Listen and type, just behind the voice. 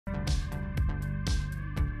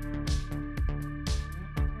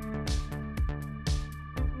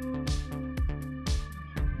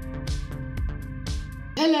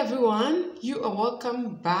Hello everyone, you are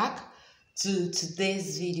welcome back to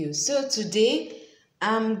today's video. So today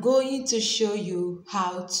I'm going to show you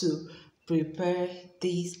how to prepare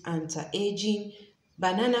this anti-aging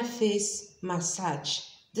banana face massage.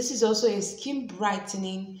 This is also a skin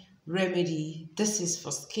brightening remedy. This is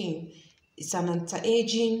for skin. It's an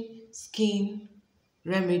anti-aging skin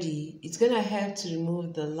remedy. It's going to help to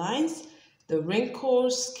remove the lines, the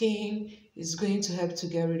wrinkles, skin. It's going to help to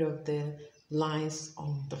get rid of the lines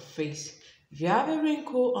on the face. If you have a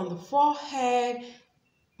wrinkle on the forehead,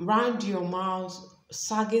 round your mouth,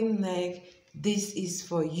 sagging neck, this is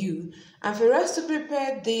for you. And for us to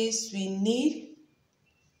prepare this, we need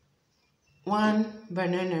one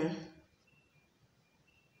banana.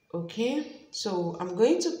 Okay, so I'm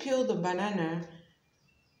going to peel the banana.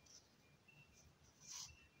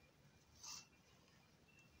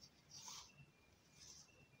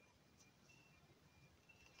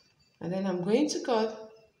 And then I'm going to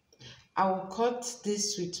cut. I will cut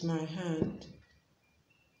this with my hand.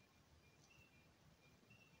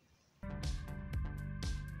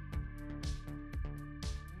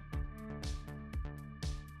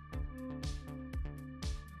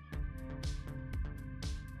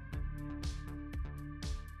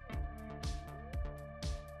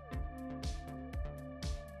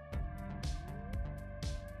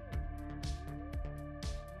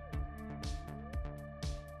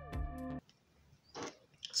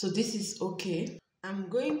 So this is okay. I'm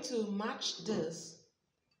going to match this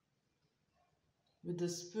with the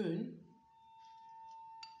spoon.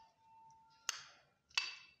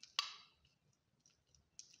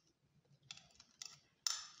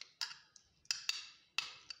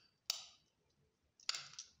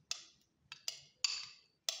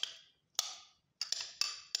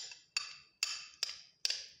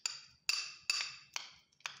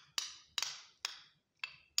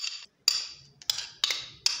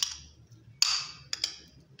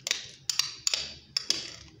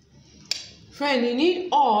 Friend, you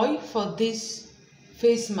need oil for this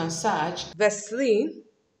face massage. Vaseline.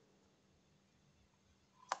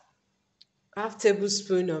 Half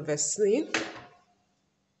tablespoon of Vaseline.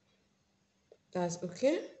 That's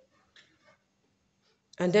okay.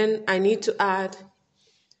 And then I need to add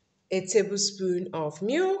a tablespoon of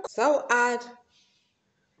milk. So I'll add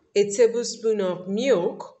a tablespoon of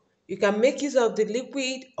milk. You can make use of the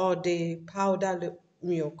liquid or the powder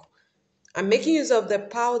milk. I'm making use of the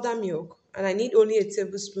powder milk, and I need only a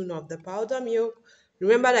tablespoon of the powder milk.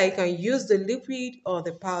 Remember that you can use the liquid or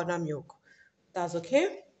the powder milk. That's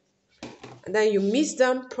okay. And then you mix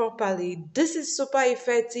them properly. This is super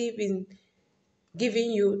effective in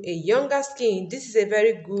giving you a younger skin. This is a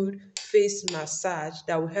very good face massage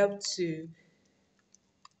that will help to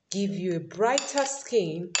give you a brighter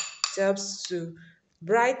skin. It helps to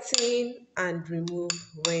brighten and remove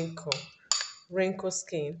wrinkle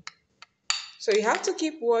skin. So you have to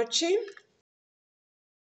keep watching.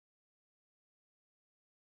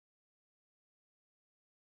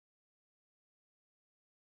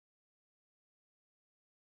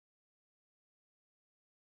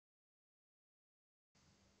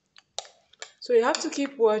 So you have to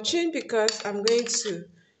keep watching because I'm going to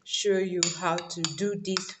show you how to do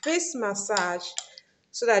this face massage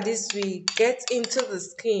so that this will get into the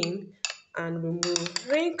skin and remove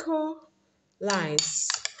wrinkle lines.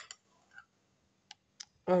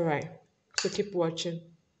 Alright, so keep watching.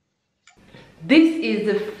 This is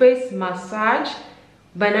the face massage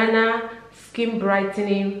banana skin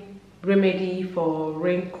brightening remedy for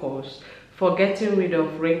wrinkles, for getting rid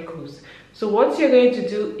of wrinkles. So what you're going to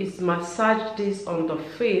do is massage this on the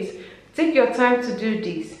face. Take your time to do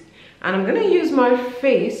this, and I'm going to use my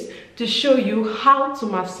face to show you how to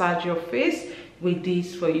massage your face with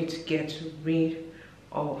this for you to get rid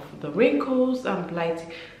of the wrinkles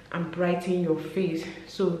and brighten your face.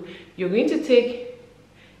 So you're going to take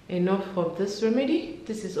enough of this remedy.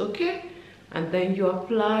 This is okay, and then you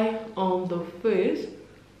apply on the face.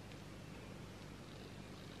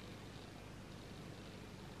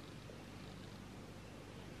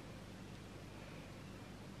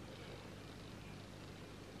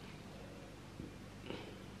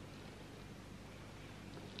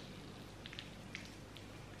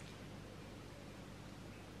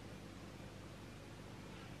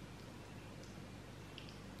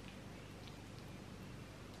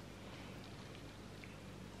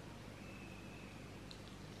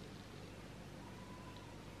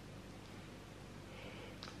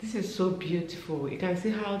 This is so beautiful. You can see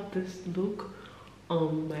how this look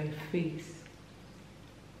on my face.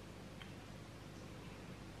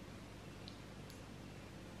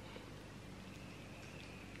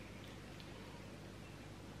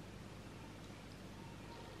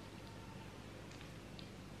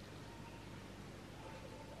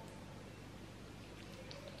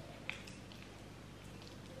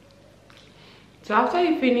 So after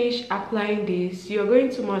you finish applying this, you're going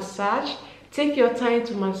to massage. Take your time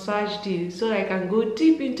to massage this so I can go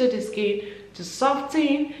deep into the skin to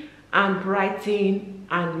soften and brighten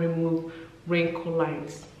and remove wrinkle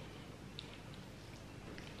lines.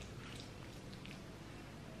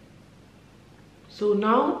 So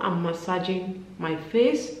now I'm massaging my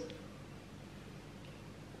face.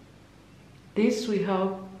 This will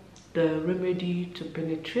help the remedy to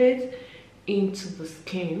penetrate into the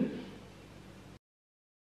skin.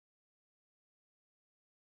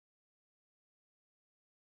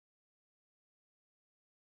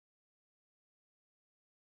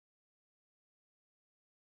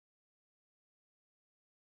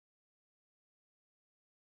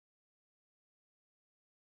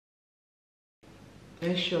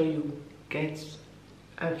 Make sure you get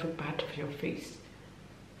every part of your face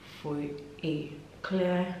for a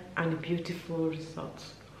clear and beautiful result.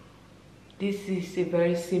 This is a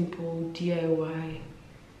very simple DIY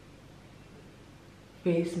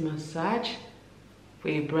face massage for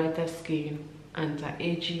a brighter skin,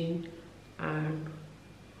 anti-aging, and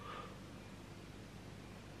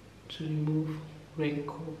to remove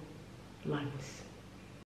wrinkle lines.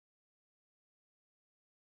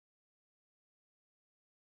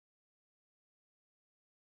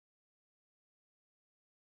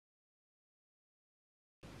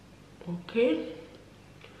 Okay,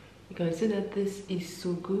 you can see that this is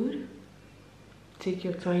so good. Take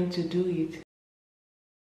your time to do it.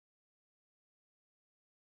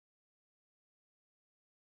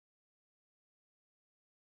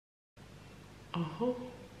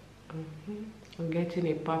 I'm getting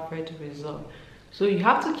a perfect result. So you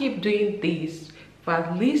have to keep doing this for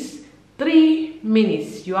at least 3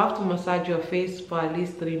 minutes. You have to massage your face for at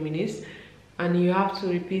least 3 minutes, and you have to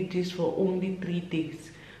repeat this for only 3 days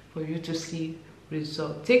for you to see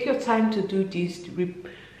result. Take your time to do this. Do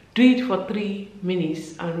it for 3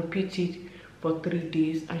 minutes and repeat it for 3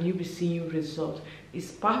 days, and you'll be seeing result.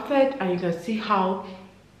 It's perfect, and you can see how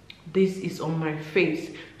this is on my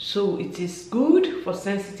face. So it is good for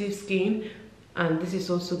sensitive skin, and this is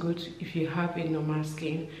also good if you have a normal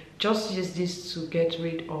skin. Just use this to get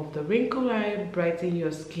rid of the wrinkle line, brighten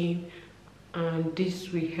your skin, and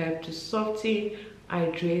this will help to soften,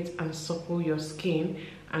 hydrate, and supple your skin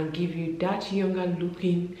and give you that younger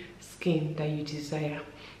looking skin that you desire.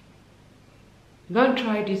 Go and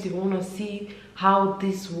try this if you want to see how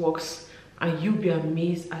this works, and you'll be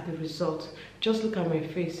amazed at the result. Just look at my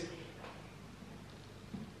face.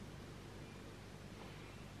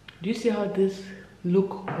 Do you see how this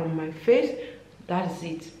look on my face? That's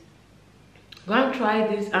it. Go and try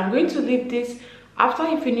this. I'm going to leave this after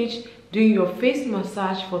you finish doing your face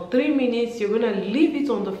massage for 3 minutes. You're going to leave it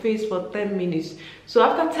on the face for 10 minutes. So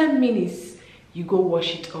after 10 minutes, you go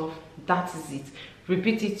wash it off. That is it.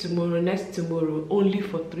 Repeat it tomorrow, next tomorrow, only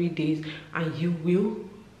for 3 days, and you will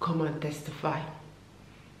come and testify.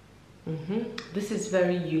 This is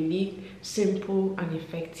very unique, simple, and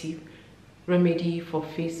effective remedy for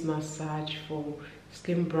face massage, for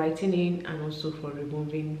skin brightening, and also for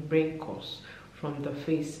removing wrinkles from the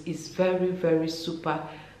face. It's very super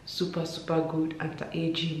good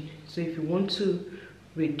anti-aging. So if you want to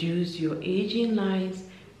reduce your aging lines,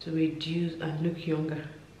 to reduce and look younger,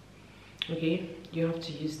 okay, you have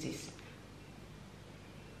to use this.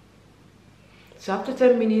 So after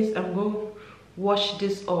 10 minutes, I'm going to wash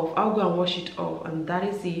this off. I'll go and wash it off, and that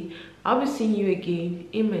is it. I'll be seeing you again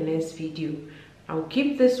in my next video. I'll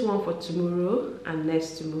keep this one for tomorrow and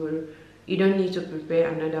next tomorrow. You don't need to prepare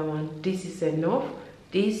another one. This is enough.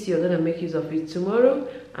 This, you're gonna make use of it tomorrow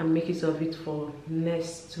and make use of it for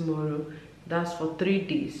next tomorrow. That's for 3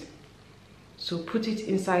 days. So put it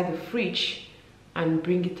inside the fridge and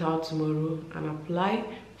bring it out tomorrow and apply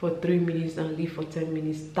for 3 minutes and leave for 10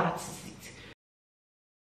 minutes. That's it.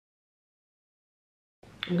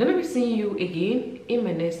 I'm gonna be seeing you again in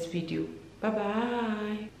my next video. Bye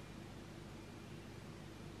bye.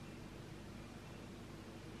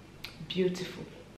 Beautiful.